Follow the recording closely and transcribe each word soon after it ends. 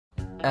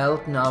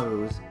Alp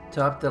Navruz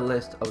topped the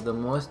list of the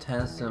most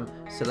handsome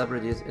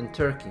celebrities in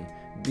Turkey,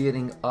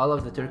 beating all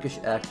of the Turkish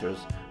actors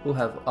who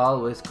have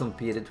always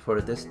competed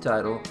for this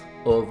title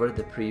over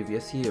the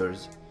previous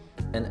years.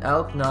 And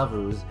Alp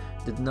Navruz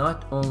did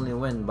not only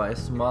win by a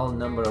small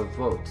number of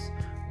votes,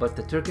 but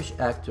the Turkish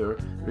actor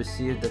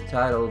received the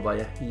title by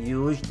a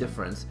huge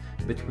difference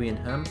between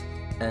him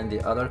and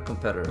the other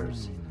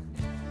competitors.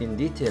 In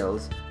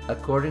details,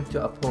 according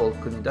to a poll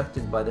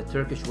conducted by the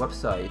Turkish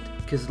website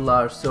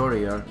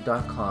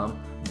kizlarsoruyor.com,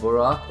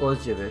 Burak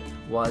Özçivit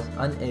was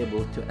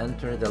unable to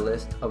enter the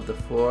list of the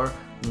 4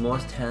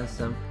 most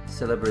handsome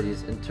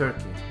celebrities in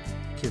Turkey.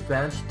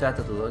 Kıvanç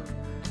Tatlıtuğ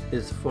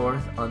is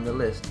 4th on the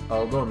list,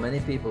 although many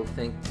people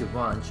think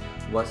Kıvanç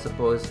was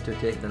supposed to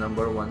take the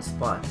number 1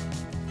 spot.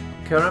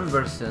 Kerem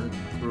Bürsin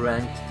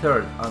ranked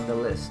 3rd on the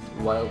list,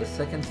 while the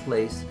 2nd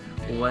place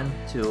went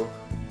to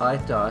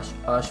Aytaç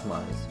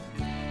Aşmaz.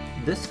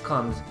 This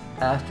comes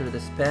after the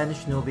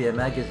Spanish Nubia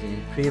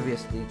magazine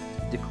previously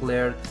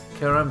declared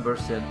Kerem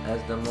Bürsin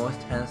as the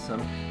most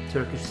handsome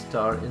Turkish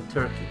star in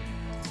Turkey.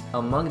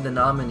 Among the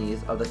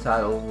nominees of the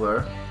title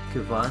were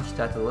Kıvanç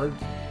Tatlıtuğ,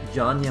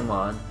 Can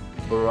Yaman,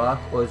 Burak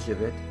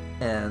Özçivit,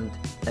 and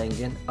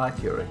Engin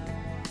Akyürük.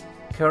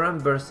 Kerem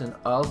Bürsin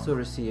also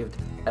received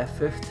a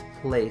 5th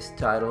place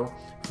title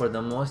for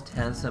the most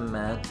handsome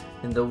man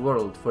in the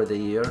world for the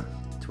year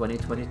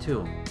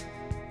 2022.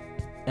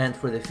 And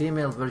for the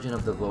female version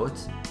of the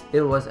votes,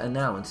 it was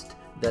announced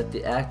that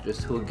the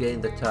actress who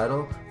gained the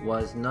title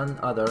was none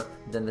other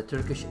than the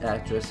Turkish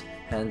actress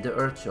Hande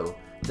Erçel.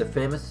 The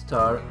famous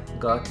star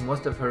got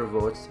most of her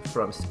votes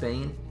from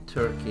Spain,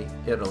 Turkey,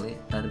 Italy,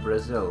 and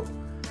Brazil.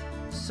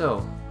 So,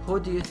 who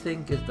do you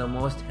think is the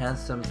most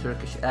handsome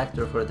Turkish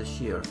actor for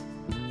this year?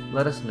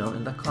 Let us know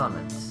in the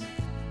comments.